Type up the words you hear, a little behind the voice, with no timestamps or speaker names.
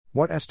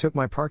What ass took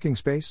my parking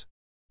space?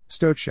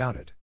 Stoat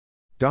shouted.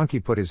 Donkey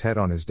put his head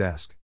on his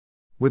desk.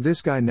 Would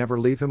this guy never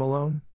leave him alone?